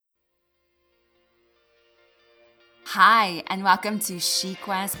Hi, and welcome to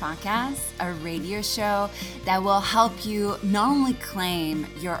SheQuest Podcast, a radio show that will help you not only claim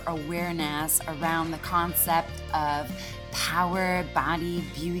your awareness around the concept of power, body,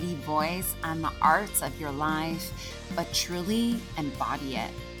 beauty, voice, and the arts of your life, but truly embody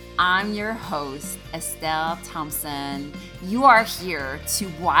it. I'm your host, Estelle Thompson. You are here to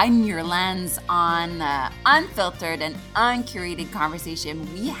widen your lens on the unfiltered and uncurated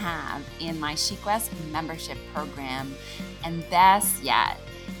conversation we have in my SheQuest membership program. And best yet,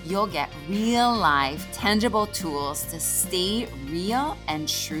 you'll get real life, tangible tools to stay real and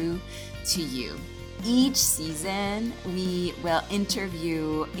true to you. Each season, we will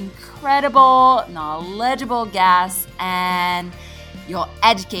interview incredible, knowledgeable guests, and you'll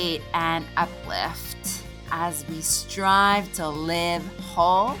educate and uplift as we strive to live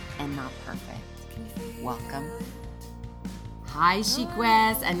whole and not perfect. Welcome. Hi,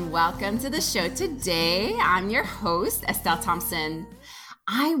 SheQuest, and welcome to the show today. I'm your host, Estelle Thompson.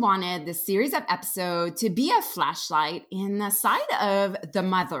 I wanted this series of episodes to be a flashlight in the side of the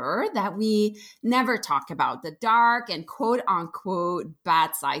mother that we never talk about, the dark and quote unquote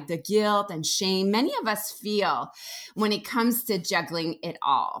bad side, the guilt and shame many of us feel when it comes to juggling it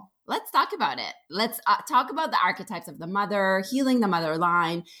all. Let's talk about it. Let's talk about the archetypes of the mother, healing the mother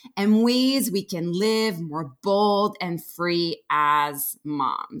line, and ways we can live more bold and free as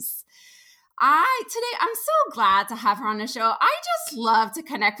moms. Today, I'm so glad to have her on the show. I just love to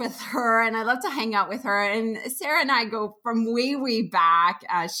connect with her and I love to hang out with her. And Sarah and I go from way, way back.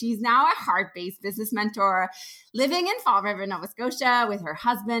 She's now a heart-based business mentor living in Fall River, Nova Scotia with her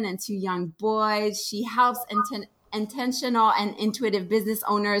husband and two young boys. She helps intentional and intuitive business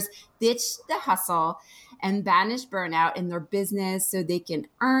owners ditch the hustle and banish burnout in their business so they can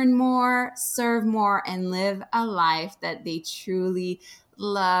earn more, serve more, and live a life that they truly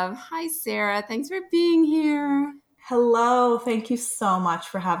love. Hi, Sarah. Thanks for being here. Hello. Thank you so much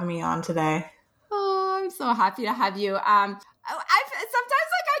for having me on today. Oh, I'm so happy to have you. I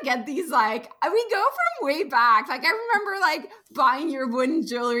get these, we go from way back. I remember buying your wooden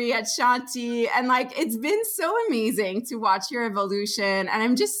jewelry at Shanti, and it's been so amazing to watch your evolution. And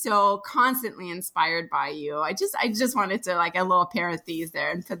I'm just so constantly inspired by you. I just wanted to a little parenthesis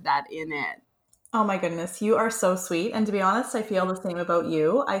there and put that in it. Oh my goodness, you are so sweet. And to be honest, I feel the same about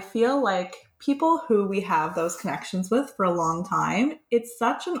you. I feel like people who we have those connections with for a long time, it's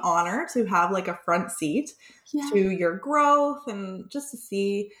such an honor to have a front seat to your growth and just to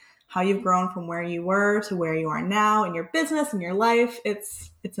see how you've grown from where you were to where you are now in your business and your life.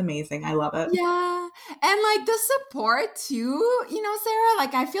 It's amazing. I love it. Yeah. And the support too, Sarah,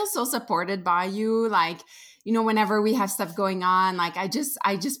 I feel so supported by you. Whenever we have stuff going on, I just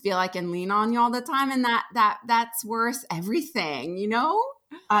feel I can lean on you all the time. And that's worth everything,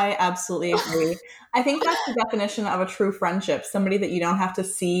 I absolutely agree. I think that's the definition of a true friendship. Somebody that you don't have to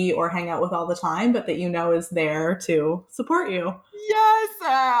see or hang out with all the time, but that is there to support you. Yes.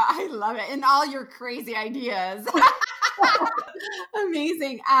 I love it. And all your crazy ideas.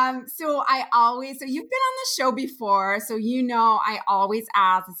 Amazing. So you've been on the show before, so I always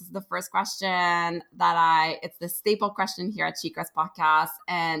ask, this is the first question it's the staple question here at SheQuest Podcast,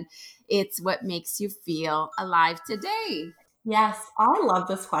 and it's what makes you feel alive today? Yes, I love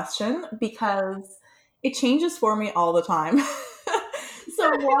this question because it changes for me all the time.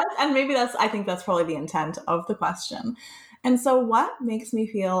 I think that's probably the intent of the question. And so what makes me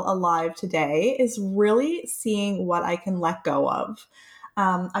feel alive today is really seeing what I can let go of.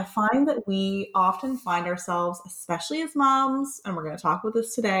 I find that we often find ourselves, especially as moms, and we're going to talk about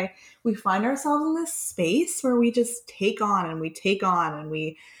this today, we find ourselves in this space where we just take on and we take on and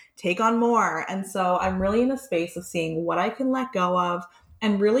we take on more. And so I'm really in a space of seeing what I can let go of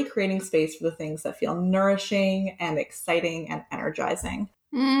and really creating space for the things that feel nourishing and exciting and energizing.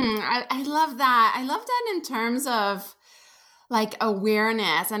 I love that. I love that in terms of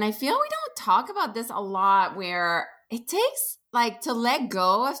awareness. And I feel we don't talk about this a lot, where it takes to let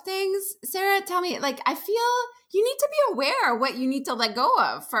go of things. Sarah, tell me, I feel you need to be aware of what you need to let go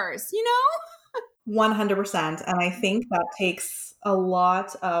of first, 100%. And I think that takes a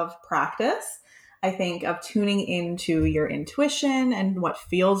lot of practice. I think of tuning into your intuition and what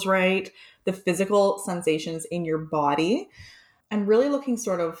feels right, the physical sensations in your body, and really looking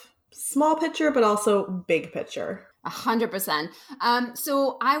sort of small picture, but also big picture. 100%.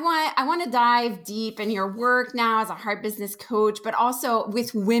 So I want to dive deep in your work now as a heart business coach, but also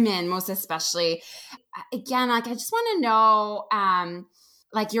with women, most especially. Again, I just want to know,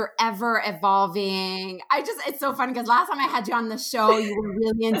 you're ever evolving. It's so funny because last time I had you on the show, you were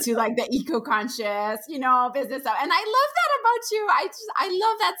really into the eco-conscious, business stuff. And I love that about you. I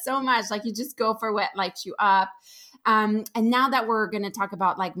love that so much. You just go for what lights you up. And now that we're going to talk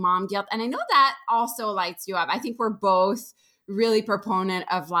about like mom guilt, and I know that also lights you up. I think we're both really proponent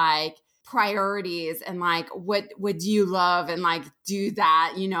of like priorities and like what would you love and like do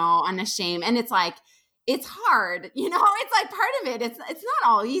that, unashamed. And it's like, it's hard, it's like part of it. It's not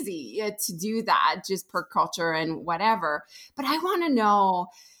all easy to do that just per culture and whatever. But I want to know,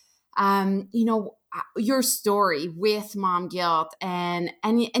 your story with mom guilt and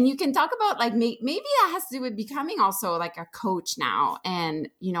you can talk about like maybe that has to do with becoming also like a coach now and,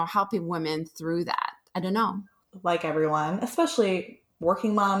 helping women through that. I don't know. Like everyone, especially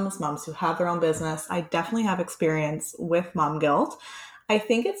working moms who have their own business, I definitely have experience with mom guilt. I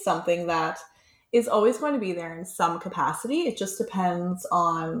think it's something that is always going to be there in some capacity. It just depends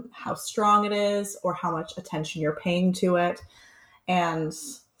on how strong it is or how much attention you're paying to it and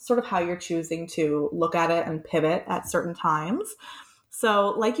sort of how you're choosing to look at it and pivot at certain times.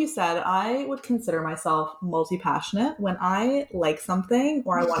 So like you said, I would consider myself multi-passionate. When I like something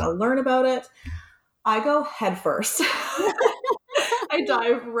or I want to learn about it, I go head first. I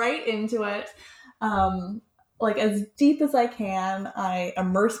dive right into it. Like as deep as I can. I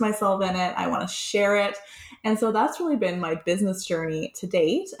immerse myself in it. I want to share it. And so that's really been my business journey to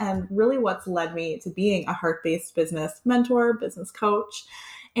date and really what's led me to being a heart-based business mentor, business coach.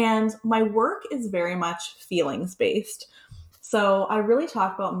 And my work is very much feelings-based. So I really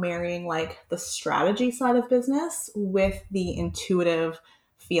talk about marrying like the strategy side of business with the intuitive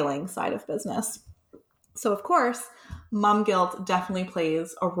feeling side of business. So of course, mom guilt definitely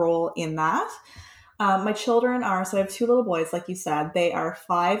plays a role in that. My children so I have two little boys, like you said, they are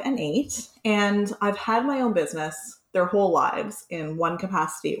 5 and 8, and I've had my own business their whole lives in one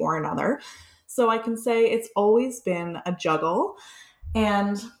capacity or another. So I can say it's always been a juggle.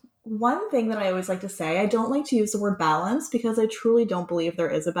 And one thing that I always like to say, I don't like to use the word balance because I truly don't believe there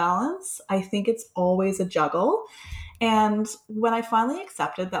is a balance. I think it's always a juggle. And when I finally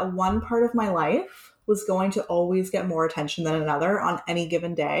accepted that one part of my life was going to always get more attention than another on any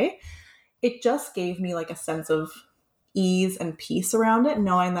given day, it just gave me like a sense of ease and peace around it,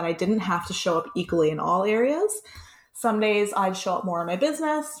 knowing that I didn't have to show up equally in all areas. Some days I'd show up more in my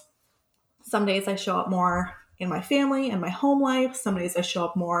business. Some days I show up more in my family and my home life. Some days I show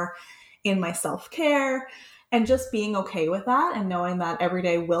up more in my self-care, and just being okay with that and knowing that every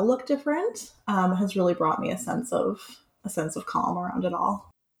day will look different has really brought me a sense of calm around it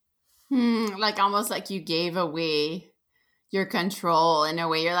all. Like almost like you gave away your control in a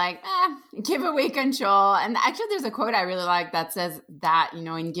way. You're like, give away control. And actually there's a quote I really like that says that,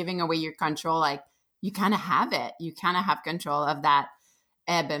 in giving away your control, like you kind of have it. You kind of have control of that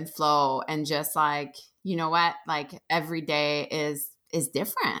ebb and flow, and just like, you know what, like every day is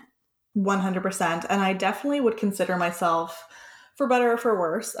different. 100%. And I definitely would consider myself, for better or for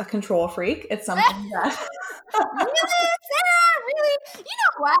worse, a control freak. It's something that Really, Sarah? Really? You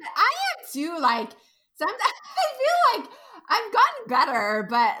know what? I am too. Like sometimes I feel like I've gotten better,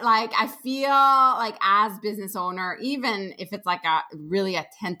 but like I feel like as business owner, even if it's like a really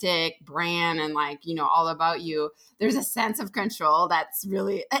authentic brand and like, all about you, there's a sense of control that's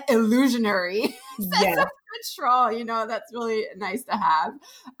really illusionary. Sense of control, that's really nice to have.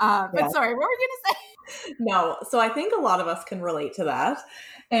 But sorry, what were you going to say? No, so I think a lot of us can relate to that.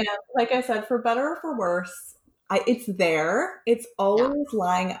 And like I said, for better or for worse, it's there. It's always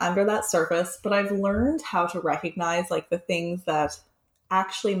lying under that surface, but I've learned how to recognize like the things that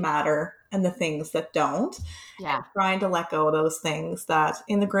actually matter and the things that don't. Yeah. And trying to let go of those things that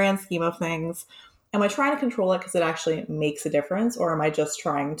in the grand scheme of things, am I trying to control it because it actually makes a difference? Or am I just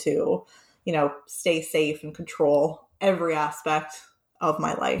trying to, stay safe and control every aspect of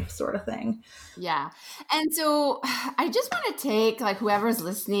my life, sort of thing? Yeah. And so I just want to take like whoever's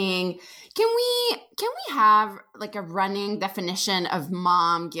listening, can we have like a running definition of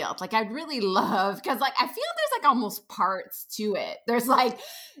mom guilt? Like I'd really love, because like I feel there's like almost parts to it. There's like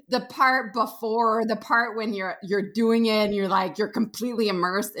the part before, the part when you're doing it and you're completely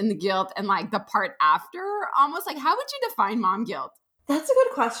immersed in the guilt, and like the part after. Almost like, how would you define mom guilt? That's a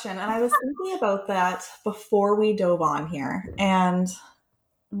good question. And I was thinking about that before we dove on here. And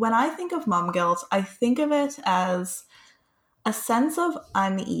when I think of mom guilt, I think of it as a sense of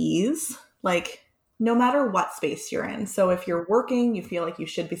unease, like no matter what space you're in. So if you're working, you feel like you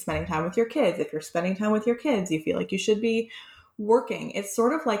should be spending time with your kids. If you're spending time with your kids, you feel like you should be working. It's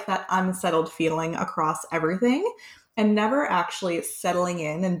sort of like that unsettled feeling across everything, and never actually settling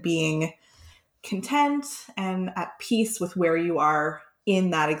in and being content and at peace with where you are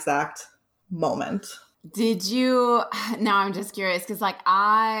in that exact moment. Did you, now I'm just curious, because like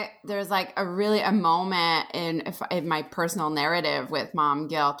there's like a moment in my personal narrative with mom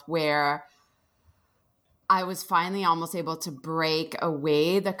guilt where I was finally almost able to break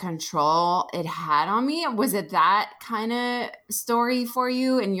away the control it had on me. Was it that kind of story for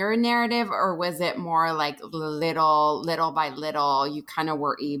you in your narrative, or was it more like little by little, you kind of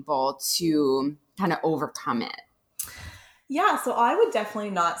were able to kind of overcome it? Yeah, so I would definitely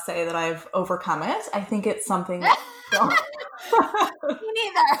not say that I've overcome it. I think it's something Me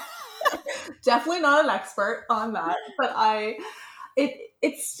neither. definitely not an expert on that, but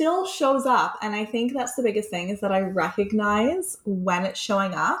it still shows up, and I think that's the biggest thing, is that I recognize when it's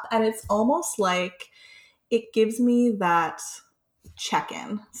showing up, and it's almost like it gives me that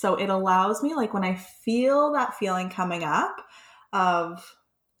check-in. So it allows me, like when I feel that feeling coming up of,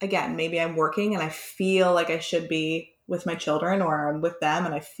 again, maybe I'm working and I feel like I should be with my children, or I'm with them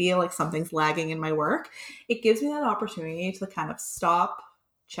and I feel like something's lagging in my work, it gives me that opportunity to kind of stop,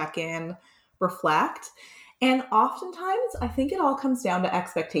 check in, reflect. And oftentimes, I think it all comes down to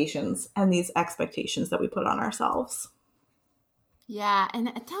expectations, and these expectations that we put on ourselves. Yeah.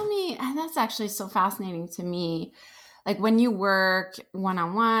 And tell me, and that's actually so fascinating to me. Like when you work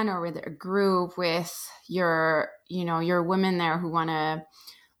one-on-one or with a group with your women there who want to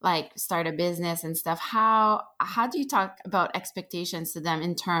like start a business and stuff, how do you talk about expectations to them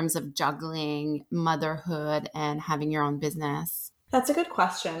in terms of juggling motherhood and having your own business? That's a good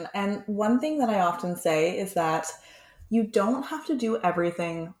question. And one thing that I often say is that you don't have to do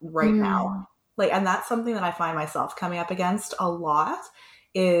everything right now. Like, and that's something that I find myself coming up against a lot,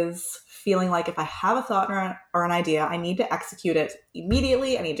 is feeling like if I have a thought or an idea, I need to execute it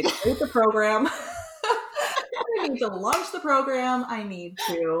immediately. I need to create the program. I need to launch the program. I need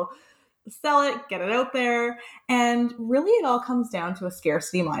to sell it, get it out there. And really, it all comes down to a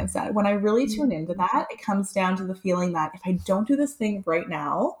scarcity mindset. When I really tune into that, it comes down to the feeling that if I don't do this thing right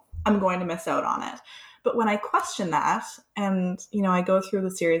now, I'm going to miss out on it. But when I question that, and, I go through the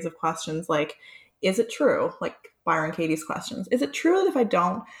series of questions like, is it true? Like Byron Katie's questions. Is it true that if I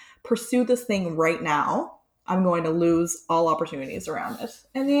don't pursue this thing right now, I'm going to lose all opportunities around it?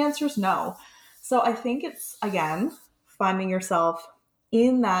 And the answer is no. So I think it's, again, finding yourself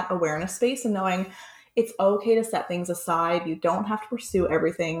in that awareness space and knowing it's okay to set things aside. You don't have to pursue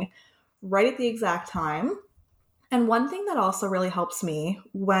everything right at the exact time. And one thing that also really helps me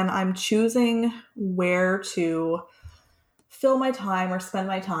when I'm choosing where to fill my time or spend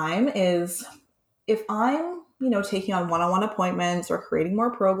my time is if I'm, taking on one-on-one appointments or creating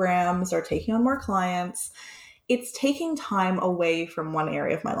more programs or taking on more clients, it's taking time away from one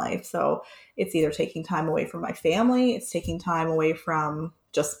area of my life. So it's either taking time away from my family, it's taking time away from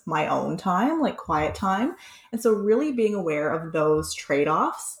just my own time, like quiet time. And so really being aware of those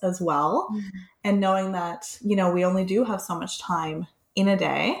trade-offs as well. And knowing that, we only do have so much time in a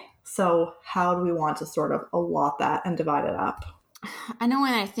day. So how do we want to sort of allot that and divide it up? I know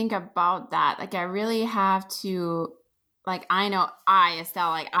when I think about that, like I really have to, like, I know Estelle,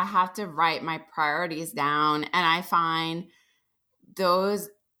 like I have to write my priorities down, and I find those,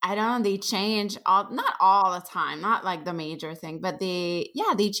 I don't know, they change not all the time, not like the major thing, but they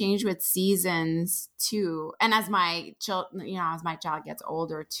change with seasons too. And as my child gets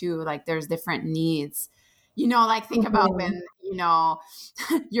older too, like there's different needs, like think about when,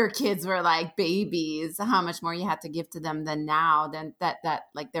 your kids were like babies, how much more you had to give to them than now, than that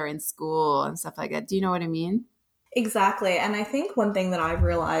like they're in school and stuff like that. Do you know what I mean? Exactly. And I think one thing that I've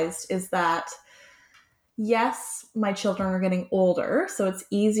realized is that, yes, my children are getting older, so it's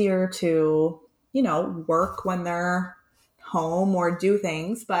easier to, work when they're home or do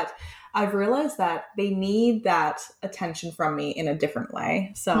things. But I've realized that they need that attention from me in a different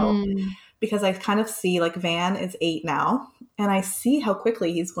way. So because I kind of see, like, Van is 8 now, and I see how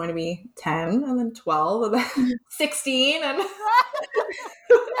quickly he's going to be 10 and then 12 and then 16 and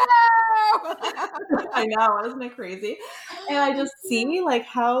I know, isn't it crazy? And I just see like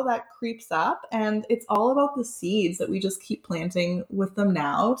how that creeps up, and it's all about the seeds that we just keep planting with them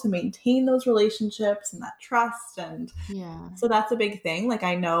now to maintain those relationships and that trust. And so that's a big thing. Like,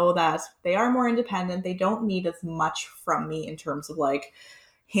 I know that they are more independent. They don't need as much from me in terms of like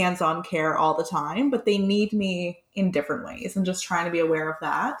hands-on care all the time, but they need me in different ways, and just trying to be aware of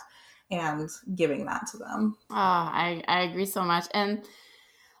that and giving that to them. Oh, I agree so much. And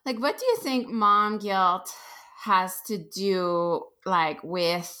like, what do you think mom guilt has to do like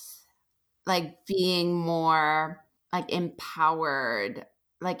with like being more like empowered?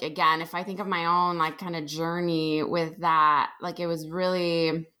 Like, again, if I think of my own like kind of journey with that, like it was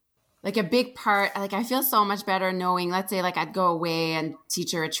really like a big part. Like, I feel so much better knowing, let's say like I'd go away and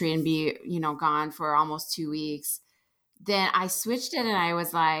teach a retreat and be, gone for almost 2 weeks. Then I switched it and I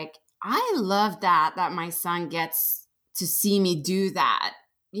was like, I love that my son gets to see me do that.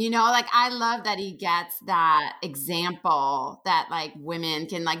 Like I love that he gets that example that like women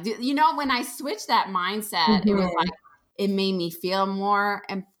can like do. When I switched that mindset, it was Mhm. like it made me feel more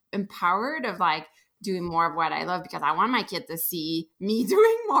empowered of like doing more of what I love, because I want my kid to see me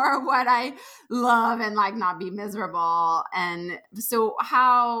doing more of what I love and like not be miserable. And so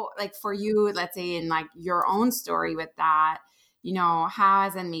how, like for you, let's say in like your own story with that, how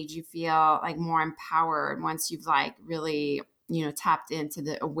has it made you feel like more empowered once you've like really tapped into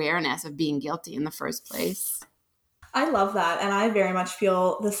the awareness of being guilty in the first place? I love that. And I very much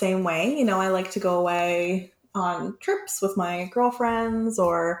feel the same way. I like to go away on trips with my girlfriends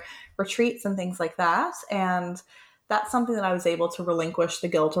or retreats and things like that. And that's something that I was able to relinquish the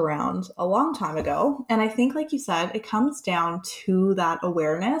guilt around a long time ago. And I think, like you said, it comes down to that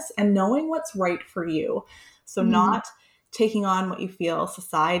awareness and knowing what's right for you. So, Mhm. not taking on what you feel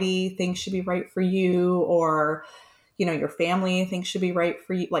society thinks should be right for you, or your family thinks should be right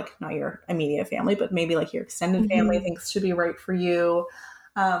for you, like not your immediate family, but maybe like your extended family Mhm. thinks should be right for you.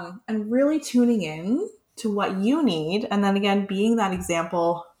 And really tuning in to what you need. And then again, being that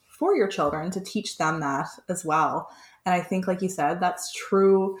example for your children to teach them that as well. And I think, like you said, that's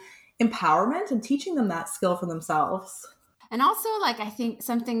true empowerment and teaching them that skill for themselves. And also, like, I think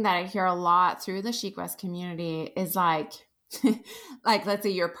something that I hear a lot through the Chic West community is like, like, let's say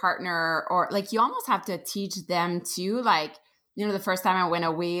your partner, or like, you almost have to teach them to, like, the first time I went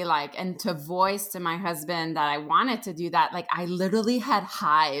away, like, and to voice to my husband that I wanted to do that, like, I literally had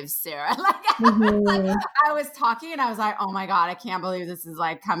hives, Sarah. Mhm. I was talking and I was like, oh my God, I can't believe this is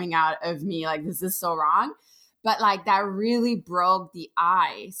like coming out of me. Like, this is so wrong. But like that really broke the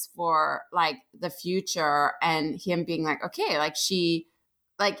ice for like the future, and him being like, okay, like she,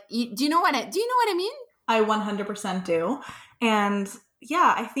 like, do you know what I mean? I 100% do. And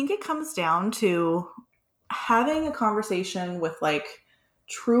yeah, I think it comes down to having a conversation with like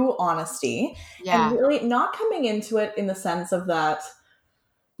true honesty and Yeah. really not coming into it in the sense of that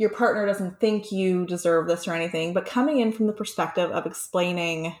your partner doesn't think you deserve this or anything, but coming in from the perspective of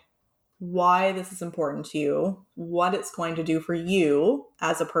explaining why this is important to you, what it's going to do for you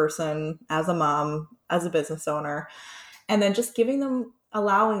as a person, as a mom, as a business owner, and then just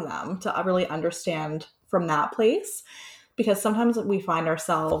allowing them to really understand from that place. Because sometimes we find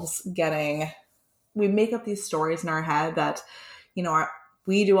ourselves we make up these stories in our head that,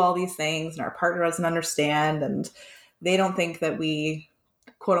 we do all these things and our partner doesn't understand and they don't think that we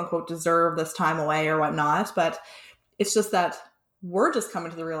quote unquote deserve this time away or whatnot. But it's just that we're just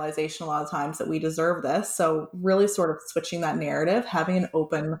coming to the realization a lot of times that we deserve this. So really sort of switching that narrative, having an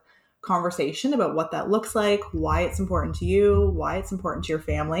open conversation about what that looks like, why it's important to you, why it's important to your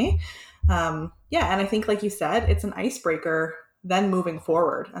family. Yeah. And I think, like you said, it's an icebreaker then moving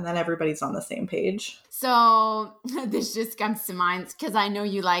forward, and then everybody's on the same page. So this just comes to mind because I know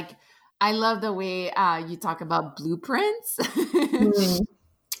you like, I love the way you talk about blueprints. Mm.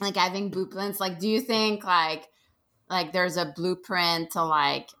 Like having blueprints. Like, do you think like there's a blueprint to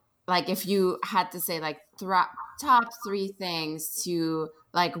like if you had to say like top three things to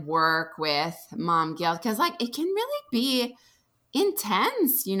like work with mom guilt, because like it can really be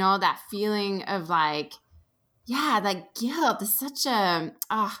intense, that feeling of like, yeah, like guilt is such a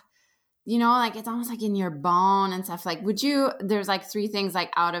like it's almost like in your bone and stuff. Like, there's like three things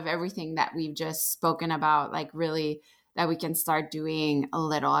like out of everything that we've just spoken about, like really that we can start doing a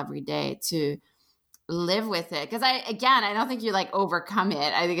little every day to live with it? Because I don't think you like overcome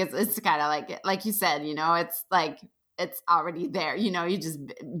it. I think it's kind of like you said, it's like it's already there. You just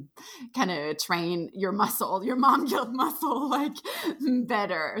kind of train your mom guilt muscle, like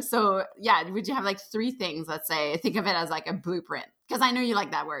better. So yeah, would you have like three things? Let's say, think of it as like a blueprint, because I know you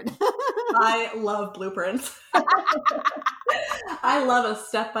like that word. I love blueprints. I love a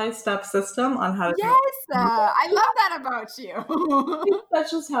step-by-step system on how to Yes, I love that about you. That's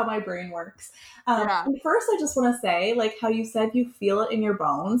just how my brain works. Yeah. And first, I just want to say, like how you said you feel it in your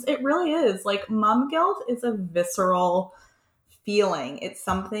bones. It really is. Like mom guilt is a visceral feeling. It's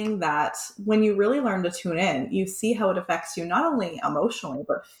something that when you really learn to tune in, you see how it affects you, not only emotionally,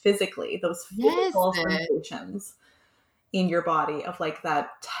 but physically. Those Yes. physical sensations in your body of like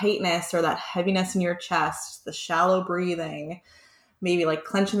that tightness or that heaviness in your chest, the shallow breathing, maybe like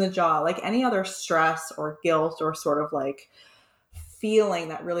clenching the jaw, like any other stress or guilt or sort of like feeling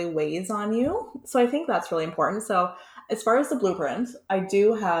that really weighs on you. So I think that's really important. So as far as the blueprint, I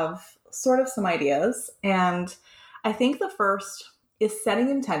do have sort of some ideas. And I think the first is setting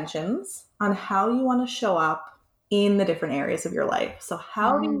intentions on how you want to show up in the different areas of your life. So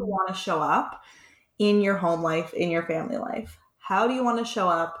how do you want to show up in your home life, in your family life? How do you want to show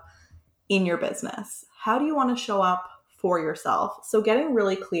up in your business? How do you want to show up for yourself. So getting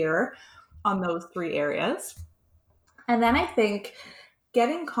really clear on those 3 areas. And then I think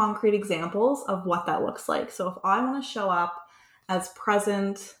getting concrete examples of what that looks like. So if I want to show up as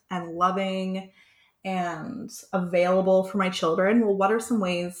present and loving and available for my children, well, what are some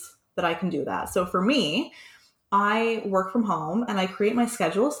ways that I can do that? So for me, I work from home and I create my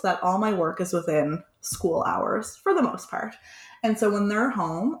schedule so that all my work is within school hours for the most part. And so when they're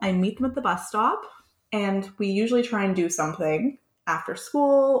home, I meet them at the bus stop and we usually try and do something after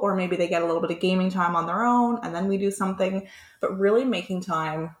school, or maybe they get a little bit of gaming time on their own and then we do something. But really making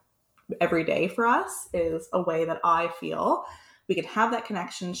time every day for us is a way that I feel we can have that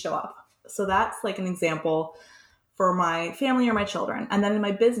connection show up. So that's like an example for my family or my children. And then in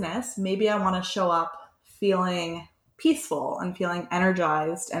my business, maybe I want to show up feeling peaceful and feeling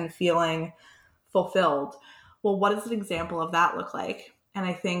energized and feeling fulfilled. Well, what does an example of that look like? And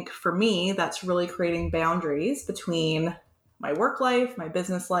I think for me, that's really creating boundaries between my work life, my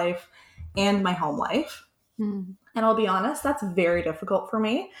business life, and my home life. And I'll be honest, that's very difficult for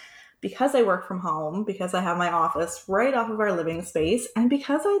me because I work from home, because I have my office right off of our living space, and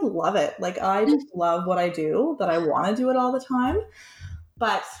because I love it. Like I just love what I do, that I want to do it all the time.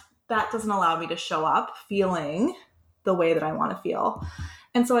 But that doesn't allow me to show up feeling the way that I want to feel.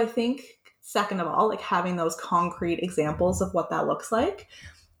 And so I think, second of all, like having those concrete examples of what that looks like.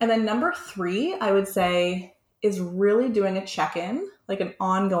 And then number 3, I would say, is really doing a check-in, like an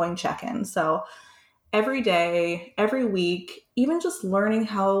ongoing check-in. So every day, every week, even just learning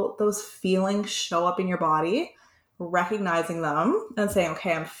how those feelings show up in your body, recognizing them and saying,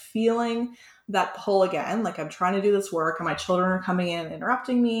 okay, I'm feeling that pull again. Like I'm trying to do this work and my children are coming in and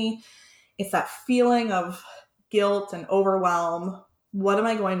interrupting me. It's that feeling of guilt and overwhelm. What am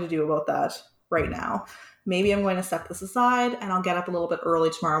I going to do about that right now? Maybe I'm going to set this aside and I'll get up a little bit early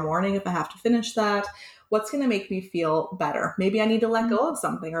tomorrow morning if I have to finish that. What's going to make me feel better? Maybe I need to let go of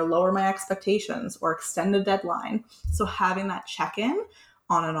something or lower my expectations or extend a deadline. So having that check-in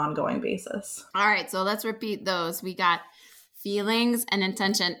on an ongoing basis. All right. So let's repeat those. We got feelings and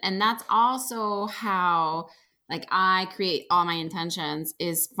intention. And that's also how like I create all my intentions,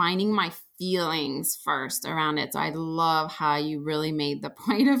 is finding my feelings first around it. So I love how you really made the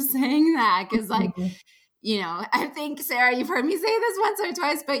point of saying that, because like, you know, I think, Sarah, you've heard me say this once or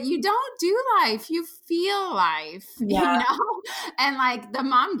twice, but you don't do life, you feel life, you know? And like the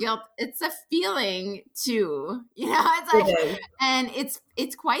mom guilt, it's a feeling too, you know, it's like, and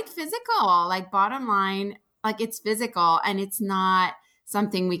it's quite physical, like bottom line, like it's physical and it's not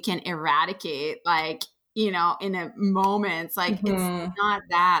something we can eradicate, like, you know, in a moment, like it's not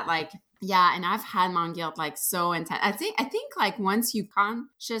that like, yeah. And I've had mom guilt like so intense. I think like once you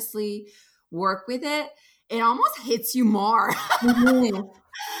consciously work with it, it almost hits you more.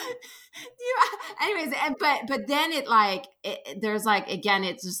 Anyways, but then it like, there's like, again,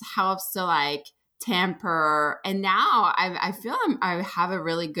 it just helps to like temper. And now I feel I have a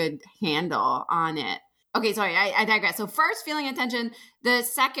really good handle on it. Okay, sorry, I digress. So first, feeling attention. The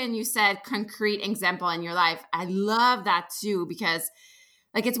second, you said concrete example in your life. I love that too, because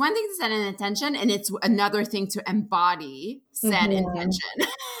like it's one thing to set an intention and it's another thing to embody said intention.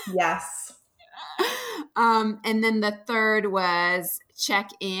 Yes. And then the third was check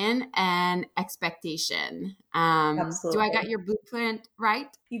in and expectation. Absolutely. Do I got your blueprint right?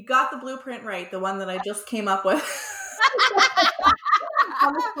 You got the blueprint right, the one that I just came up with.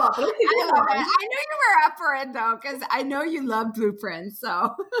 On the spot, but I know you were up for it though, because I know you love blueprints.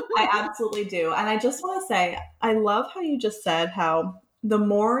 So I absolutely do. And I just want to say, I love how you just said how the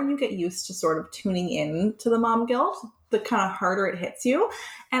more you get used to sort of tuning in to the mom guilt, the kind of harder it hits you.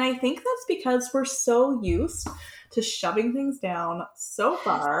 And I think that's because we're so used to shoving things down so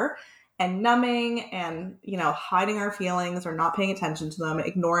far and numbing and, you know, hiding our feelings or not paying attention to them,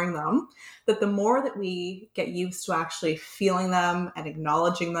 ignoring them, that the more that we get used to actually feeling them and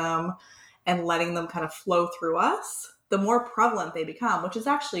acknowledging them and letting them kind of flow through us, the more prevalent they become, which is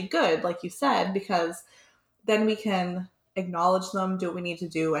actually good, like you said, because then we can acknowledge them, do what we need to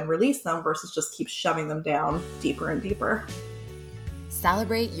do, and release them versus just keep shoving them down deeper and deeper.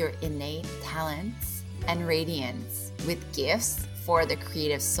 Celebrate your innate talents and radiance with gifts for the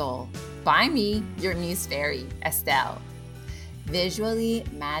creative soul. By me, your news fairy, Estelle. Visually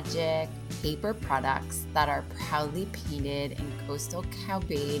magic paper products that are proudly painted in coastal Cow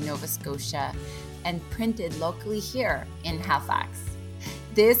Bay, Nova Scotia, and printed locally here in Halifax.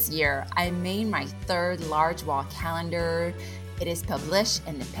 This year, I made my third large wall calendar. It is published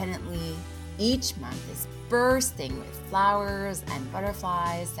independently. Each month is bursting with flowers and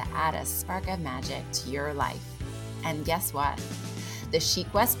butterflies to add a spark of magic to your life. And guess what? The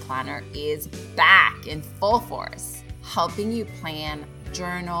Chic West Planner is back in full force. helping you plan,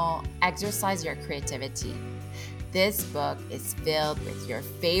 journal, exercise your creativity. This book is filled with your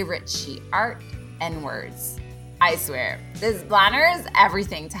favorite sheet art and words. I swear, this planner is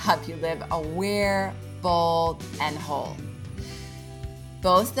everything to help you live aware, bold, and whole.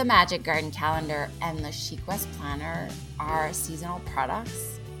 Both the Magic Garden Calendar and the Chic West Planner are seasonal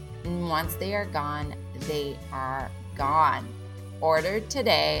products. And once they are gone, they are gone. Order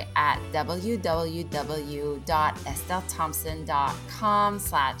today at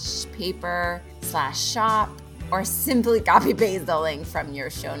www.estelethompson.com/paper/shop or simply copy paste the link from your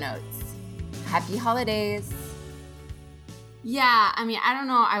show notes. Happy holidays. Yeah, I mean, I don't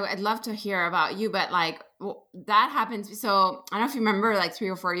know. I'd love to hear about you, but like that happens. So I don't know if you remember, like 3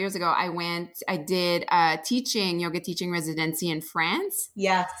 or 4 years ago, I did a yoga teaching residency in France.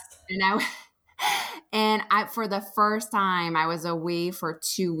 Yes. And for the first time, I was away for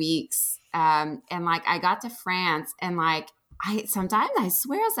 2 weeks. And like, I got to France and like, sometimes I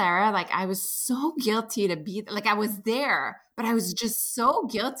swear, Sarah, like I was so guilty to be like, I was there, but I was just so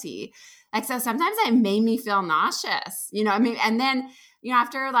guilty. Like, so sometimes it made me feel nauseous, you know, I mean, and then, you know,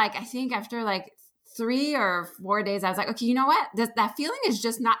 after 3 or 4 days, I was like, okay, you know what? That feeling is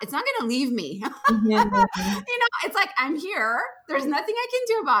just it's not going to leave me. Mm-hmm. You know, it's like, I'm here. There's nothing I can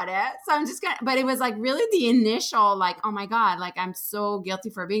do about it. So I'm just going to, but it was like really the initial, like, oh my God, like I'm so guilty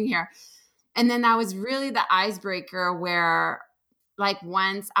for being here. And then that was really the icebreaker where like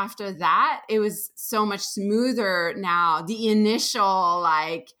once after that, it was so much smoother now. The initial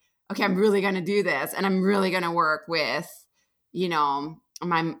like, okay, I'm really going to do this and I'm really going to work with, you know,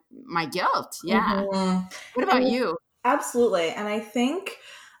 my guilt. Yeah. Mm-hmm. What about you? Absolutely. And I think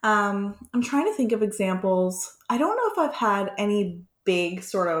I'm trying to think of examples. I don't know if I've had any big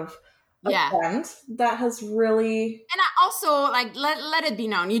sort of event that has really. And I also like let it be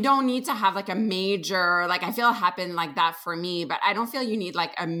known, you don't need to have like a major, like I feel it happened like that for me, but I don't feel you need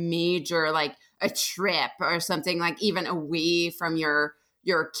like a major, like a trip or something, like even away from your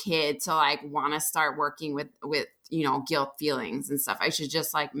kid to like want to start working with you know, guilt feelings and stuff. I should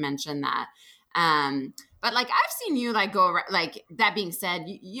just like mention that. But like I've seen you like go like, that being said,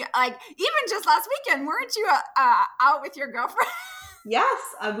 you like even just last weekend, weren't you out with your girlfriend? Yes,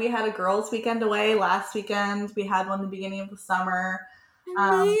 we had a girls' weekend away last weekend. We had one in the beginning of the summer.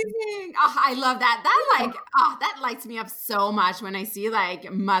 Amazing. I love that. That lights me up so much when I see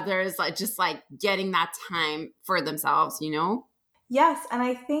like mothers like just like getting that time for themselves, you know? Yes, and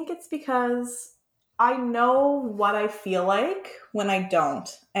I think it's because I know what I feel like when I don't,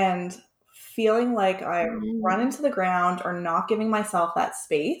 and feeling like I run into the ground or not giving myself that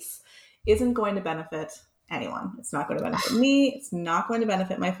space isn't going to benefit anyone. It's not going to benefit me. It's not going to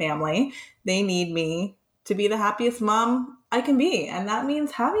benefit my family. They need me to be the happiest mom I can be. And that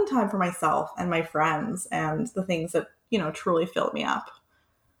means having time for myself and my friends and the things that, you know, truly fill me up.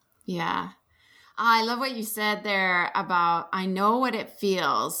 Yeah. I love what you said there about, I know what it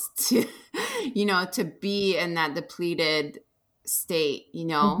feels to, you know, to be in that depleted state, you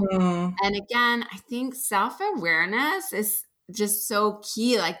know? Mm-hmm. And again, I think self-awareness is just so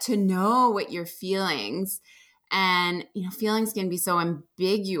key, like to know what your feelings, and, you know, feelings can be so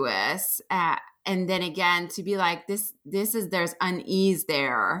ambiguous. And then again, to be like, there's unease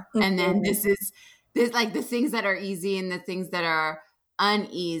there. Mm-hmm. And then there's like the things that are easy and the things that are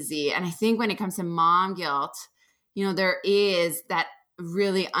uneasy. And I think when it comes to mom guilt, you know, there is that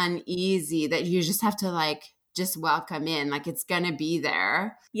really uneasy that you just have to like just welcome in, like it's gonna be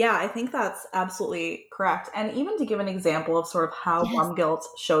there. Yeah, I think that's absolutely correct. And even to give an example of sort of how mom guilt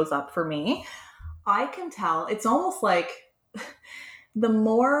shows up for me, I can tell it's almost like the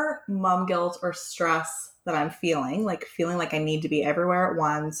more mom guilt or stress that I'm feeling like I need to be everywhere at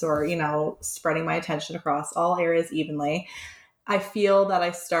once, or, you know, spreading my attention across all areas evenly, I feel that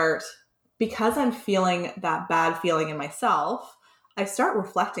I start, because I'm feeling that bad feeling in myself, I start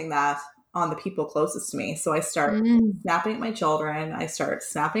reflecting that on the people closest to me. So I start snapping at my children. I start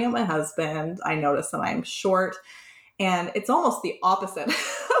snapping at my husband. I notice that I'm short. And it's almost the opposite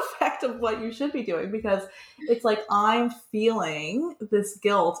effect of what you should be doing, because it's like I'm feeling this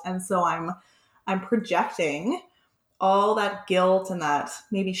guilt. And so I'm projecting all that guilt and that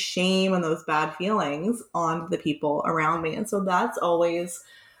maybe shame and those bad feelings on the people around me. And so that's always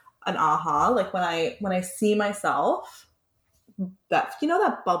an aha. Like when I see myself, that, you know,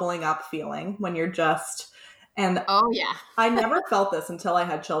 that bubbling up feeling when you're just, and oh yeah, I never felt this until I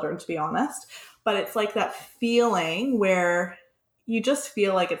had children, to be honest, but it's like that feeling where you just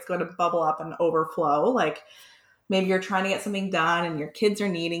feel like it's going to bubble up and overflow. Like maybe you're trying to get something done and your kids are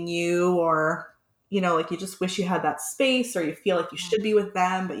needing you, or, you know, like you just wish you had that space, or you feel like you should be with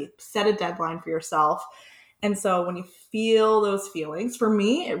them, but you set a deadline for yourself. And so when you feel those feelings, for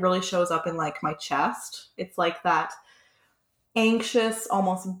me, it really shows up in like my chest. It's like that anxious,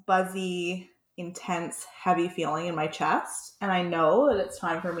 almost buzzy, intense, heavy feeling in my chest. And I know that it's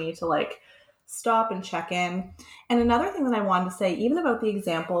time for me to like stop and check in. And another thing that I wanted to say, even about the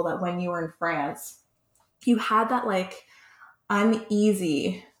example that when you were in France, you had that like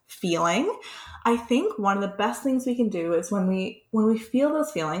uneasy feeling. I think one of the best things we can do is when we feel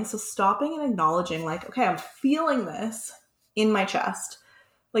those feelings, so stopping and acknowledging like, okay, I'm feeling this in my chest.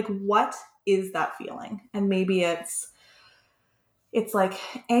 Like, what is that feeling? And maybe it's like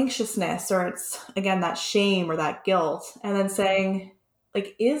anxiousness, or it's again that shame or that guilt, and then saying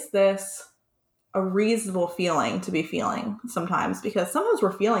like, is this a reasonable feeling to be feeling sometimes? Because sometimes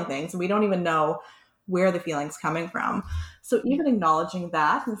we're feeling things and we don't even know where the feeling's coming from. So even acknowledging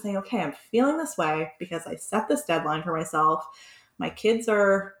that and saying, okay, I'm feeling this way because I set this deadline for myself. My kids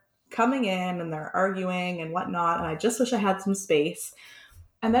are coming in and they're arguing and whatnot, and I just wish I had some space.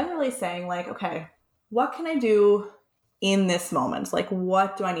 And then really saying like, okay, what can I do in this moment? Like,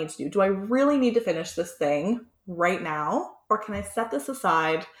 what do I need to do? Do I really need to finish this thing right now? Or can I set this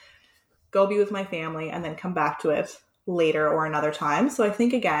aside, go be with my family, and then come back to it later or another time? So I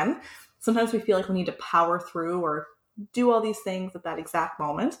think, again, sometimes we feel like we need to power through or do all these things at that exact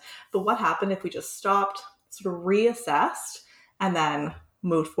moment. But what happened if we just stopped, sort of reassessed, and then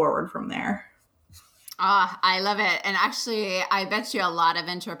moved forward from there? Oh, I love it. And actually, I bet you a lot of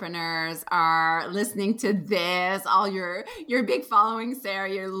entrepreneurs are listening to this, all your big following,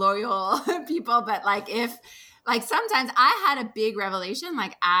 Sarah, your loyal people. But sometimes I had a big revelation,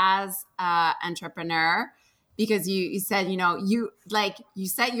 like as an entrepreneur, because you said, you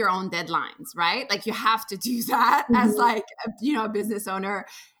set your own deadlines, right? Like you have to do that as like, a business owner.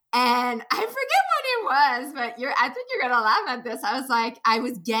 And I forget what it was, but I think you're going to laugh at this. I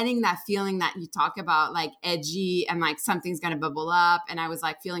was getting that feeling that you talk about, like edgy and like something's going to bubble up. And I was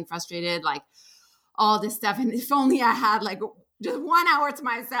like feeling frustrated, like all this stuff. And if only I had like just 1 hour to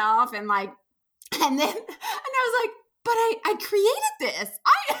myself and I was like, but I created this.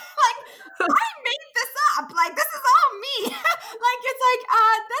 I made this up. Like, this is all me. Like, it's like,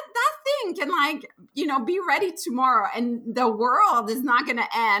 that thing can be ready tomorrow and the world is not going to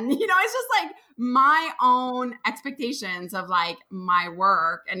end. It's just like my own expectations of like my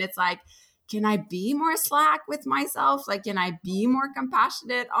work. And it's like, can I be more slack with myself? Like, can I be more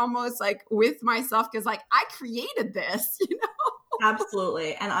compassionate almost like with myself? Cause like I created this,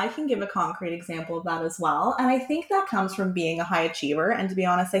 Absolutely. And I can give a concrete example of that as well. And I think that comes from being a high achiever. And to be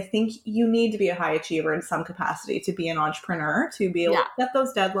honest, I think you need to be a high achiever in some capacity to be an entrepreneur, to be able to set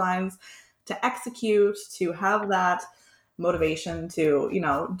those deadlines, to execute, to have that motivation to,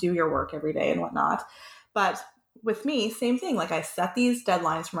 do your work every day and whatnot. But with me, same thing. Like I set these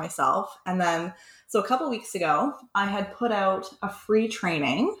deadlines for myself. And then, so a couple of weeks ago, I had put out a free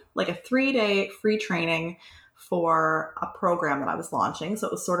training, like a 3-day free training for a program that I was launching. So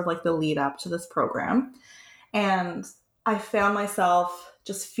it was sort of like the lead up to this program. And I found myself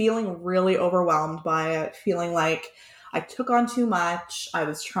just feeling really overwhelmed by it, feeling like I took on too much. I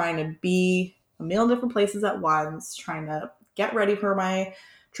was trying to be a million different places at once, trying to get ready for my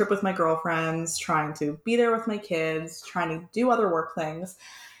trip with my girlfriends, trying to be there with my kids, trying to do other work things.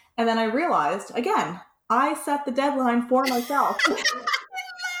 And then I realized, again, I set the deadline for myself.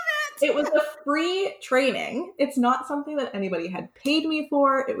 It was a free training. It's not something that anybody had paid me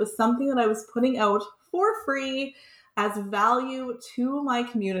for. It was something that I was putting out for free as value to my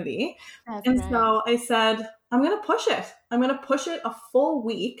community. So I said, I'm going to push it. I'm going to push it a full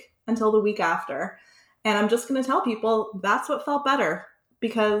week until the week after. And I'm just going to tell people that's what felt better,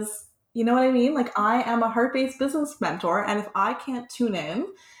 because you know what I mean? Like, I am a heart-based business mentor. And if I can't tune in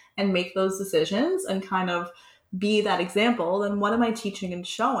and make those decisions and kind of be that example, then what am I teaching and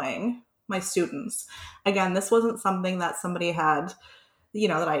showing my students? Again, this wasn't something that somebody had,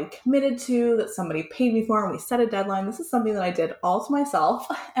 that I committed to, that somebody paid me for, and we set a deadline. This is something that I did all to myself.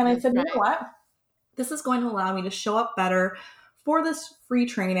 And I said, you know what? This is going to allow me to show up better for this free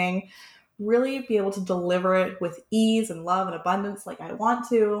training, really be able to deliver it with ease and love and abundance like I want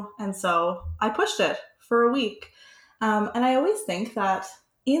to. And so I pushed it for a week. And I always think that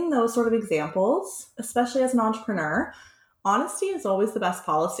in those sort of examples, especially as an entrepreneur, honesty is always the best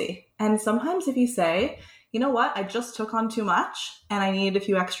policy. And sometimes if you say, you know what, I just took on too much and I needed a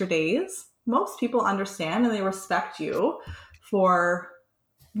few extra days, most people understand and they respect you for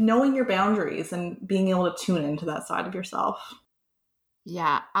knowing your boundaries and being able to tune into that side of yourself.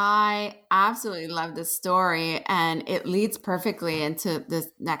 Yeah, I absolutely love this story. And it leads perfectly into this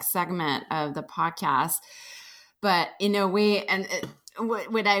next segment of the podcast. But in a way, and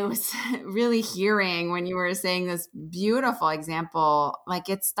what I was really hearing when you were saying this beautiful example, like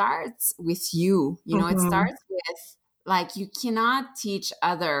it starts with you, it Mm-hmm. starts with like, you cannot teach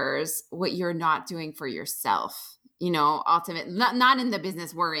others what you're not doing for yourself. Ultimately, not in the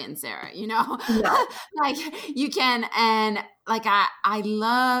business we're in, Sarah, No. like you can. And like, I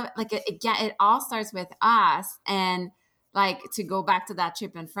love, like, again, it all starts with us. And like, to go back to that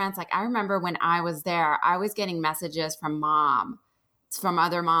trip in France, like I remember when I was there, I was getting messages from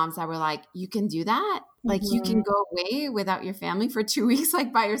other moms that were like, you can do that? Like, you Mm-hmm. can go away without your family for 2 weeks,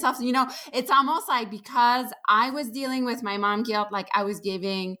 like by yourself. It's almost like, because I was dealing with my mom guilt, like I was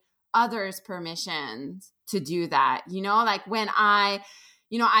giving others permission to do that. Like when I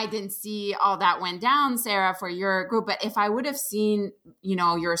didn't see all that went down, Sarah, for your group. But if I would have seen,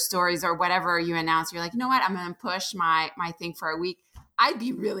 your stories or whatever you announced, you're like, you know what, I'm going to push my thing for a week. I'd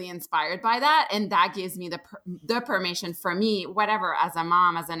be really inspired by that. And that gives me the permission for me, whatever, as a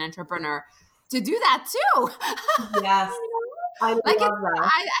mom, as an entrepreneur, to do that too. Yes, I Like, love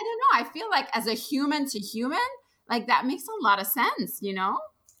that. I don't know. I feel like as a human to human, like that makes a lot of sense.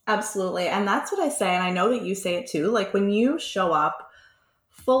 Absolutely. And that's what I say. And I know that you say it too. Like when you show up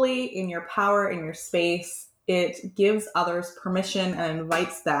fully in your power, in your space, it gives others permission and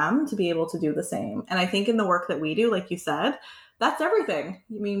invites them to be able to do the same. And I think in the work that we do, like you said, that's everything.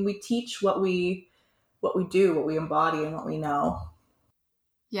 I mean, we teach what we do, what we embody, and what we know.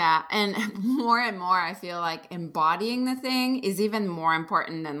 Yeah. And more and more, I feel like embodying the thing is even more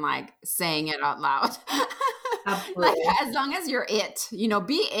important than like saying it out loud. Like, Absolutely. as long as you're it,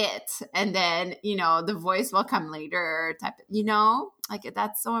 be it. And then, the voice will come later, like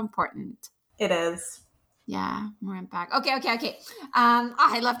that's so important. It is. Yeah. More impact. Okay.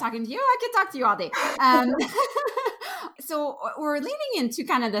 I love talking to you. I could talk to you all day. So we're leaning into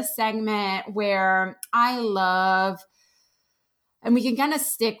kind of the segment where I love, and we can kind of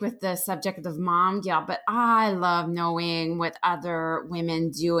stick with the subject of mom guilt, but I love knowing what other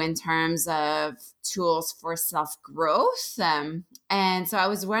women do in terms of tools for self-growth. And so I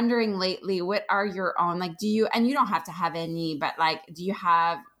was wondering lately, what are your own, like, and you don't have to have any, but like, do you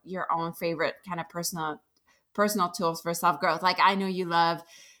have your own favorite kind of personal tools for self-growth? Like, I know you love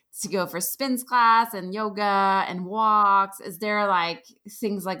to go for spins class and yoga and walks. Is there like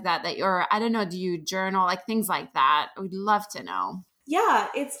things like that or I don't know, do you journal, like things like that? We'd love to know. Yeah,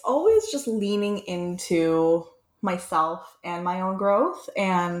 it's always just leaning into myself and my own growth.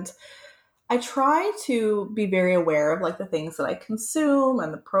 And I try to be very aware of like the things that I consume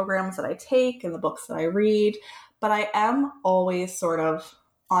and the programs that I take and the books that I read. But I am always sort of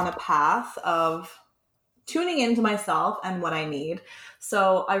on a path of tuning into myself and what I need.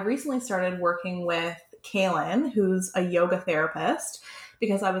 So I recently started working with Kaylin, who's a yoga therapist,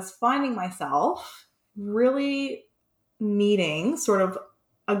 because I was finding myself really needing sort of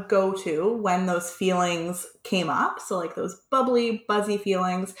a go-to when those feelings came up. So like those bubbly, buzzy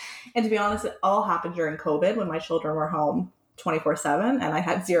feelings. And to be honest, it all happened during COVID when my children were home 24/7 and I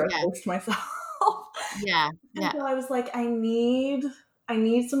had zero Yeah. space to myself. Yeah. And Yeah. so I was like, I need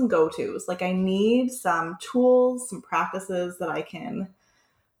some go-tos. Like I need some tools, some practices that I can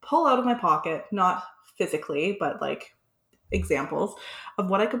pull out of my pocket, not physically, but like examples of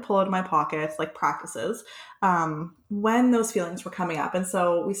what I could pull out of my pockets, like practices, when those feelings were coming up. And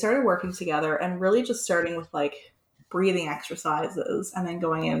so we started working together and really just starting with like breathing exercises and then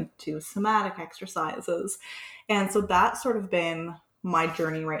going into somatic exercises. And so that's sort of been my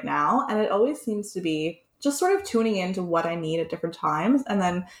journey right now. And it always seems to be just sort of tuning into what I need at different times and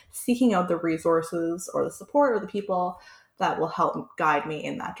then seeking out the resources or the support or the people that will help guide me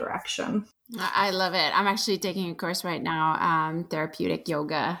in that direction. I love it. I'm actually taking a course right now, therapeutic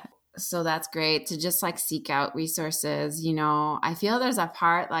yoga. So that's great to just like seek out resources. I feel there's a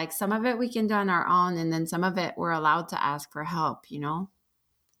part, like some of it we can do on our own, and then some of it we're allowed to ask for help.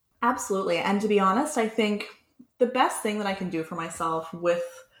 Absolutely. And to be honest, I think the best thing that I can do for myself with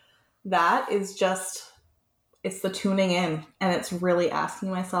that is just it's the tuning in and it's really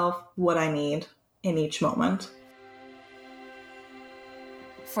asking myself what I need in each moment.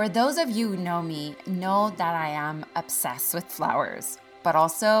 For those of you who know me, know that I am obsessed with flowers, but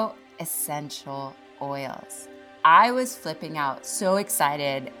also essential oils. I was flipping out, so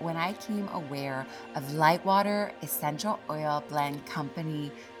excited when I became aware of Lightwater Essential Oil Blend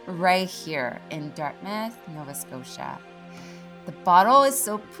Company right here in Dartmouth, Nova Scotia. The bottle is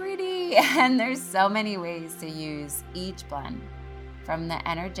so pretty and there's so many ways to use each blend. From the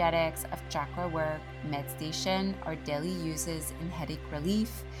energetics of chakra work, meditation, or daily uses in headache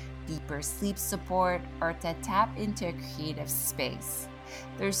relief, deeper sleep support, or to tap into a creative space.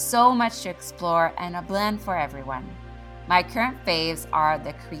 There's so much to explore and a blend for everyone. My current faves are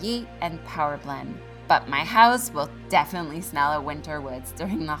the Create and Power Blend, but my house will definitely smell of winter woods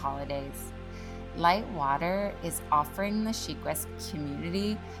during the holidays. Light Water is offering the SheQuest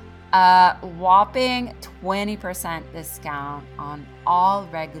community a whopping 20% discount on all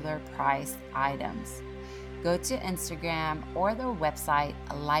regular priced items. Go to Instagram or their website,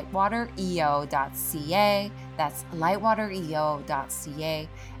 lightwatereo.ca. That's lightwatereo.ca,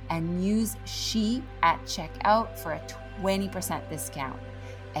 and use SHE at checkout for a 20% discount.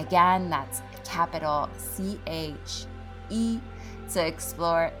 Again, that's capital CHE to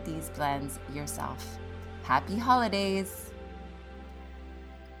explore these blends yourself. Happy holidays!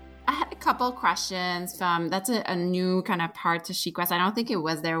 I had a couple questions from, that's a new kind of part to SheQuest. I don't think it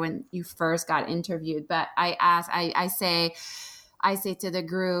was there when you first got interviewed, but I asked, I say to the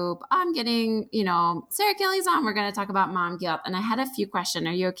group, I'm getting, Sarah Kelly's on, we're going to talk about mom guilt. And I had a few questions.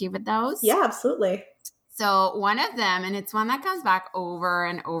 Are you okay with those? Yeah, absolutely. So one of them, and it's one that comes back over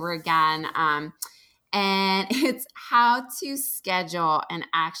and over again, and it's how to schedule and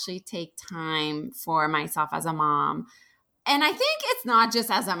actually take time for myself as a mom. And I think it's not just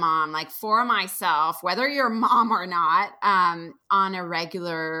as a mom, like for myself, whether you're a mom or not, on a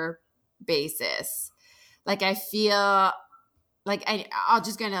regular basis. Like I feel like I'll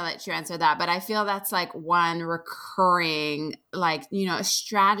just going to let you answer that, but I feel that's like one recurring, like, a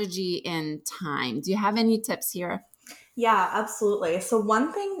strategy in time. Do you have any tips here? Yeah, absolutely. So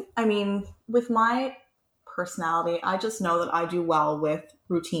one thing, with my personality, I just know that I do well with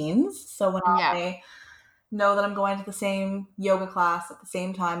routines. So when I know that I'm going to the same yoga class at the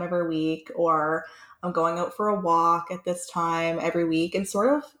same time every week, or I'm going out for a walk at this time every week, and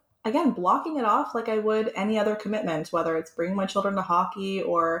sort of, again, blocking it off like I would any other commitment, whether it's bringing my children to hockey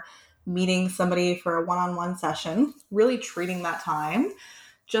or meeting somebody for a one-on-one session, really treating that time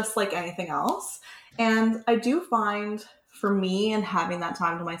just like anything else. And I do find for me, and having that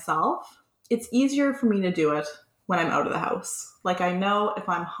time to myself, it's easier for me to do it when I'm out of the house. Like I know if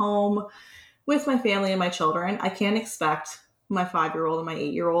I'm home with my family and my children, I can't expect my 5-year-old and my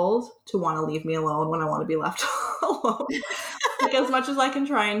 8-year-old to want to leave me alone when I want to be left alone. Like as much as I can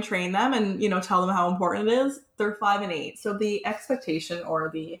try and train them and, tell them how important it is, they're 5 and 8. So the expectation or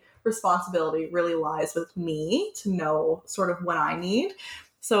the responsibility really lies with me to know sort of what I need.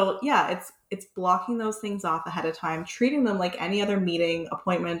 So yeah, it's blocking those things off ahead of time, treating them like any other meeting,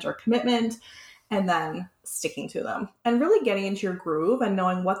 appointment, or commitment, and then sticking to them and really getting into your groove and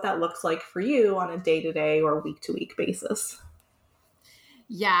knowing what that looks like for you on a day-to-day or week-to-week basis.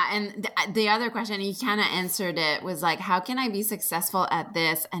 Yeah. And the other question, you kind of answered it, was like, how can I be successful at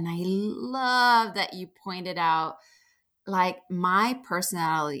this? And I love that you pointed out, like, my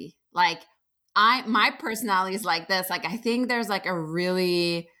personality, my personality is like this. Like, I think there's like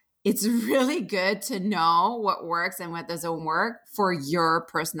it's really good to know what works and what doesn't work for your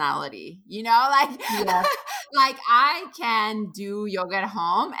personality, like, Yeah. like I can do yoga at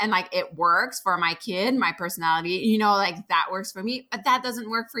home and like it works for my kid, my personality, like that works for me, but that doesn't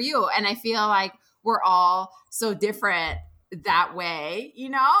work for you. And I feel like we're all so different that way,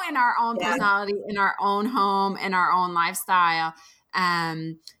 in our own personality, in our own home, in our own lifestyle.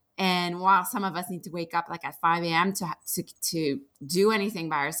 And while some of us need to wake up like at 5 a.m. to do anything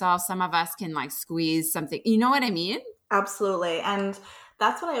by ourselves, some of us can like squeeze something. You know what I mean? Absolutely. And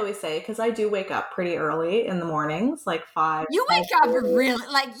that's what I always say, because I do wake up pretty early in the mornings, like 5. You wake up really,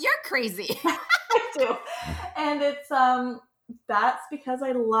 like you're crazy. I do. And it's, that's because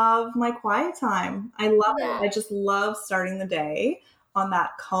I love my quiet time. I love it. I just love starting the day on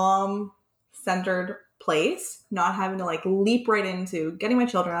that calm, centered place, not having to like leap right into getting my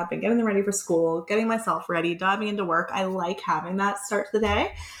children up and getting them ready for school, getting myself ready, diving into work. I like having that start to the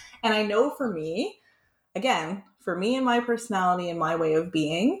day. And I know for me, again, for me and my personality and my way of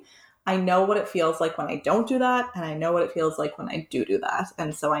being, I know what it feels like when I don't do that. And I know what it feels like when I do that.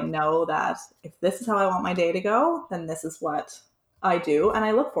 And so I know that if this is how I want my day to go, then this is what I do. And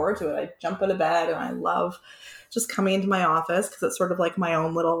I look forward to it. I jump out of bed and I love just coming into my office because it's sort of like my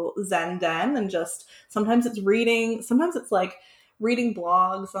own little Zen den. And just sometimes it's reading, sometimes it's like reading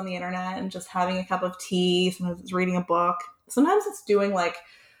blogs on the internet and just having a cup of tea. Sometimes it's reading a book. Sometimes it's doing like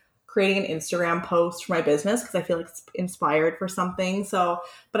creating an Instagram post for my business because I feel like it's inspired for something. So,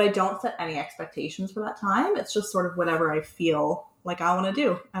 but I don't set any expectations for that time. It's just sort of whatever I feel like I want to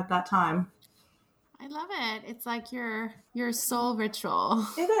do at that time. I love it. It's like your soul ritual.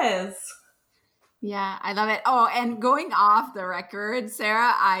 It is. Yeah, I love it. Oh, and going off the record,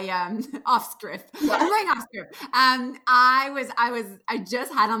 Sarah, off script. Yeah. I'm going off script. I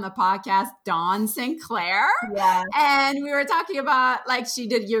just had on the podcast Dawn Sinclair, Yeah. and we were talking about like she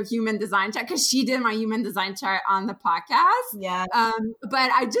did your human design chart because she did my human design chart on the podcast. Yeah.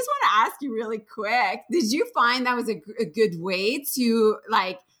 But I just want to ask you really quick: did you find that was a good way to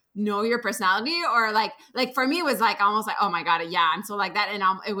like know your personality, or like for me it was like almost like, oh my god, yeah, I'm so like that, and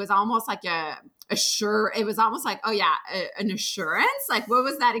it was almost like it was almost like, oh yeah, an assurance. Like, what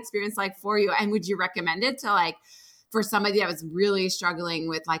was that experience like for you? And would you recommend it to like for somebody that was really struggling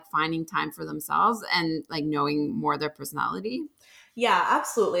with like finding time for themselves and like knowing more their personality? Yeah,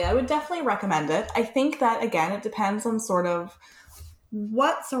 absolutely. I would definitely recommend it. I think that again, it depends on sort of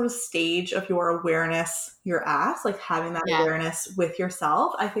what sort of stage of your awareness you're at, like having that awareness with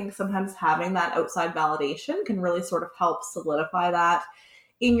yourself. I think sometimes having that outside validation can really sort of help solidify that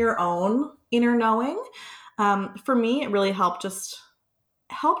in your own inner knowing. For me, it really helped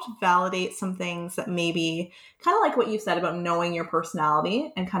validate some things that maybe kind of like what you said about knowing your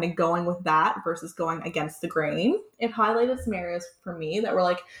personality and kind of going with that versus going against the grain. It highlighted some areas for me that were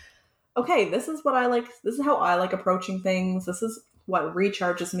like, okay, this is what I like. This is how I like approaching things. This is what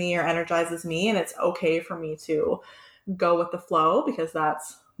recharges me or energizes me. And it's okay for me to go with the flow because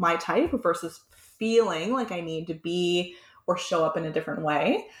that's my type versus feeling like I need to be or show up in a different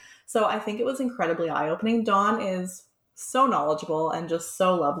way. So I think it was incredibly eye-opening. Dawn is so knowledgeable and just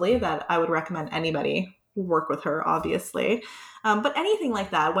so lovely that I would recommend anybody work with her, obviously. But anything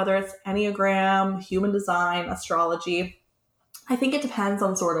like that, whether it's Enneagram, human design, astrology, I think it depends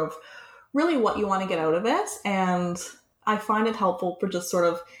on sort of really what you want to get out of it. And I find it helpful for just sort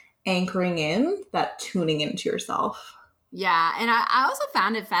of anchoring in that tuning into yourself. Yeah. And I also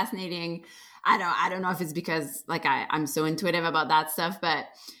found it fascinating. I don't know if it's because like I'm so intuitive about that stuff, but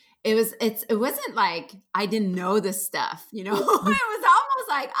it wasn't like I didn't know this stuff, you know. It was almost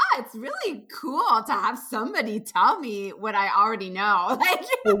like, it's really cool to have somebody tell me what I already know. Like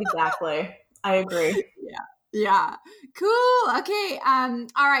Exactly. I agree. Yeah. Cool. Okay.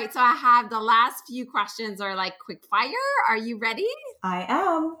 All right. So I have the last few questions are like quick fire. Are you ready? I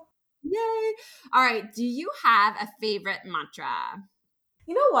am. Yay. All right. Do you have a favorite mantra?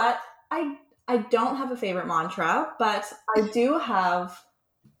 You know what? I don't have a favorite mantra, but I do have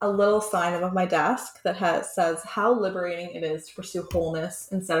a little sign above my desk that says how liberating it is to pursue wholeness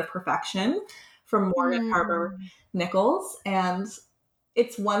instead of perfection from Morgan Harper Nichols. And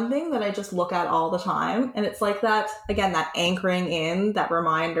it's one thing that I just look at all the time. And it's like that, again, that anchoring in, that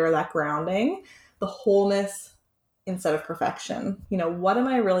reminder, that grounding, the wholeness instead of perfection. You know, what am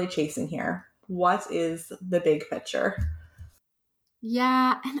I really chasing here? What is the big picture?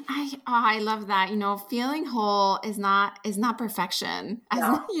 Yeah, and I love that. You know, feeling whole is not perfection.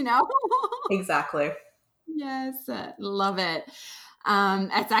 No. You know. Exactly. Yes, love it.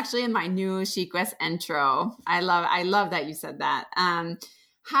 It's actually in my new SheQuest intro. I love that you said that.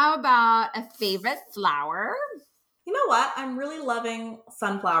 How about a favorite flower? You know what? I'm really loving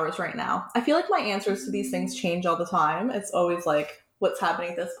sunflowers right now. I feel like my answers to these things change all the time. It's always like what's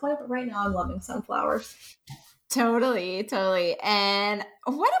happening at this point, but right now I'm loving sunflowers. Totally. And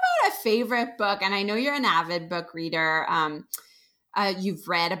what about a favorite book? And I know you're an avid book reader. You've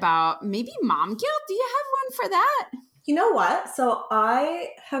read about maybe mom guilt. Do you have one for that? You know what? So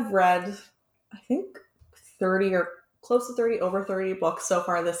I have read, I think 30 or close to 30, over 30 books so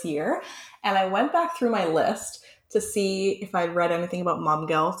far this year. And I went back through my list to see if I'd read anything about mom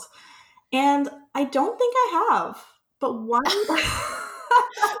guilt. And I don't think I have. But one...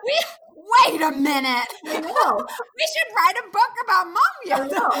 Wait a minute. I know. We should write a book about mom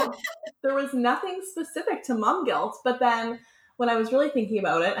guilt. I know. There was nothing specific to mom guilt. But then when I was really thinking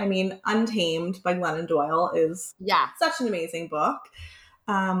about it, I mean, Untamed by Glennon Doyle is such an amazing book.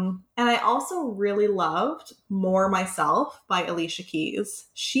 And I also really loved More Myself by Alicia Keys.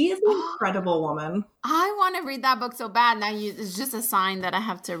 She is an incredible woman. I want to read that book so bad. Now it's just a sign that I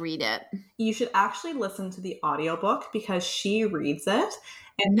have to read it. You should actually listen to the audiobook because she reads it.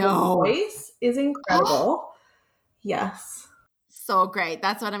 And her voice is incredible. Yes. So great.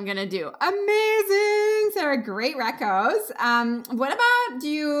 That's what I'm going to do. Amazing. Sarah, great recos. What about, do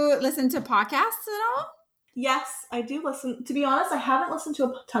you listen to podcasts at all? Yes, I do listen. To be honest, I haven't listened to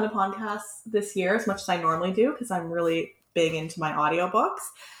a ton of podcasts this year as much as I normally do because I'm really big into my audiobooks.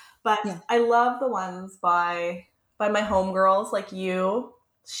 But I love the ones by my homegirls like you,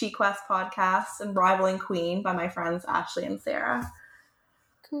 SheQuest podcast, and Rivaling Queen by my friends Ashley and Sarah.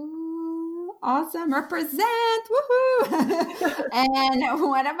 Cool. Awesome. Represent. Woohoo. And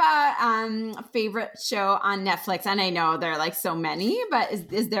what about favorite show on Netflix? And I know there are like so many, but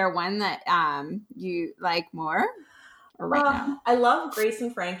is there one that you like more? Or right now? I love Grace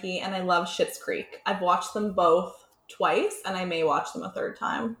and Frankie, and I love Schitt's Creek. I've watched them both twice, and I may watch them a third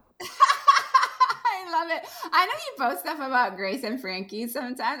time. I love it. I know you post stuff about Grace and Frankie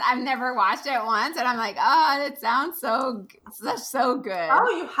sometimes. I've never watched it once, and I'm like, oh, it sounds so good.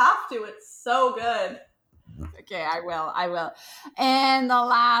 Oh, you have to. It's so good. Okay, I will. And the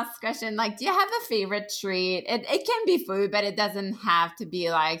last question, like, do you have a favorite treat? It can be food, but it doesn't have to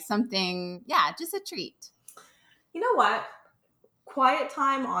be like something, just a treat. You know what? Quiet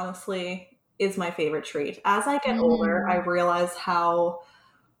time, honestly, is my favorite treat. As I get older, I realize how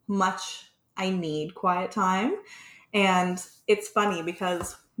much I need quiet time. And it's funny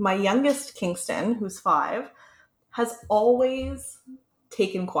because my youngest, Kingston, who's 5, has always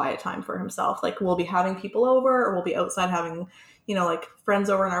taken quiet time for himself. Like, we'll be having people over, or we'll be outside having, like friends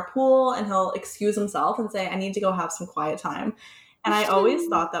over in our pool, and he'll excuse himself and say, I need to go have some quiet time. And I always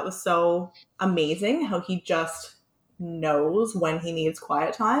thought that was so amazing, how he just knows when he needs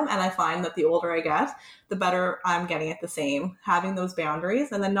quiet time. And I find that the older I get, the better I'm getting at the same, having those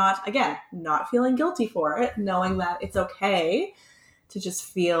boundaries, and then not feeling guilty for it, knowing that it's okay to just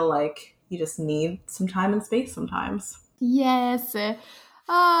feel like you just need some time and space sometimes. Yes. Again,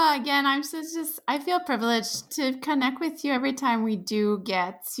 I feel privileged to connect with you every time we do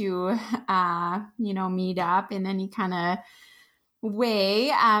get to, meet up in any kind of way.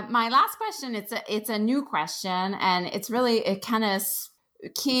 My last question, it's a new question, and it kind of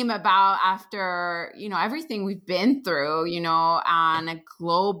came about after, everything we've been through, on a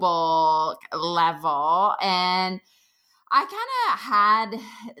global level. And I kind of had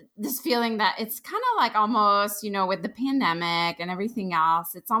this feeling that it's kind of like almost, with the pandemic and everything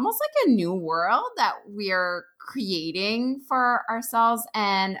else, it's almost like a new world that we're creating for ourselves.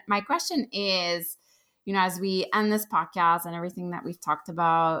 And my question is, as we end this podcast and everything that we've talked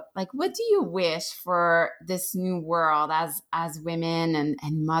about, like, what do you wish for this new world as women and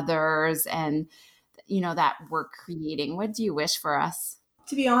mothers and, that we're creating? What do you wish for us?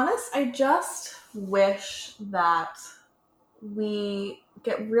 To be honest, I just wish that we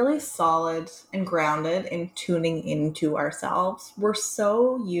get really solid and grounded in tuning into ourselves. We're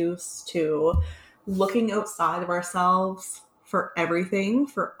so used to looking outside of ourselves for everything,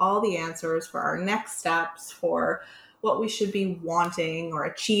 for all the answers, for our next steps, for what we should be wanting or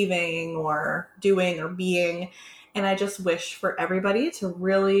achieving or doing or being. And I just wish for everybody to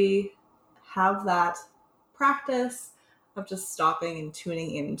really have that practice of just stopping and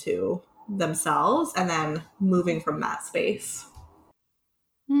tuning into themselves and then moving from that space.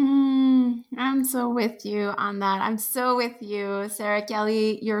 I'm so with you on that. I'm so with you, Sarah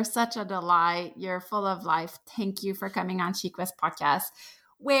Kelly. You're such a delight. You're full of life. Thank you for coming on She Quest podcast.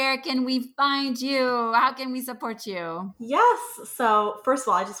 Where can we find you? How can we support you? Yes. So first of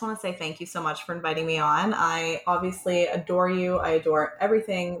all, I just want to say thank you so much for inviting me on. I obviously adore you. I adore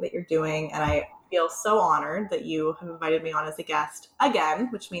everything that you're doing. And I feel so honored that you have invited me on as a guest again,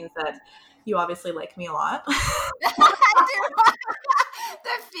 which means that you obviously like me a lot. I do. The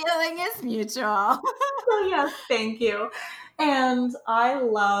feeling is mutual. So yes, thank you. And I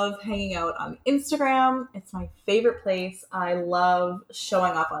love hanging out on Instagram. It's my favorite place. I love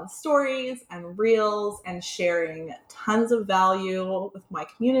showing up on stories and reels and sharing tons of value with my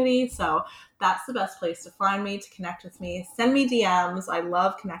community. So that's the best place to find me, to connect with me. Send me DMs. I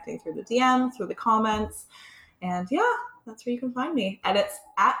love connecting through the DMs, through the comments. And yeah, that's where you can find me. And it's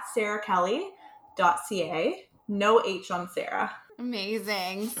at sarahkelly.ca. No H on Sarah.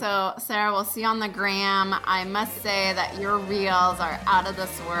 Amazing. So, Sarah, we'll see you on the gram. I must say that your reels are out of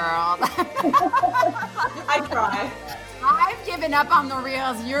this world. I try. I've given up on the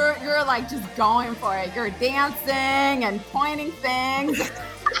reels. You're like just going for it. You're dancing and pointing things.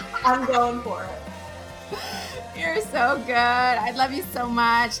 I'm going for it. You're so good. I love you so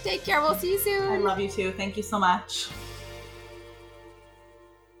much. Take care. We'll see you soon. I love you too. Thank you so much.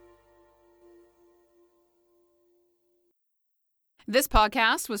 This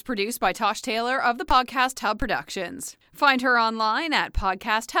podcast was produced by Tosh Taylor of the Podcast Hub Productions. Find her online at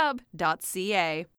podcasthub.ca.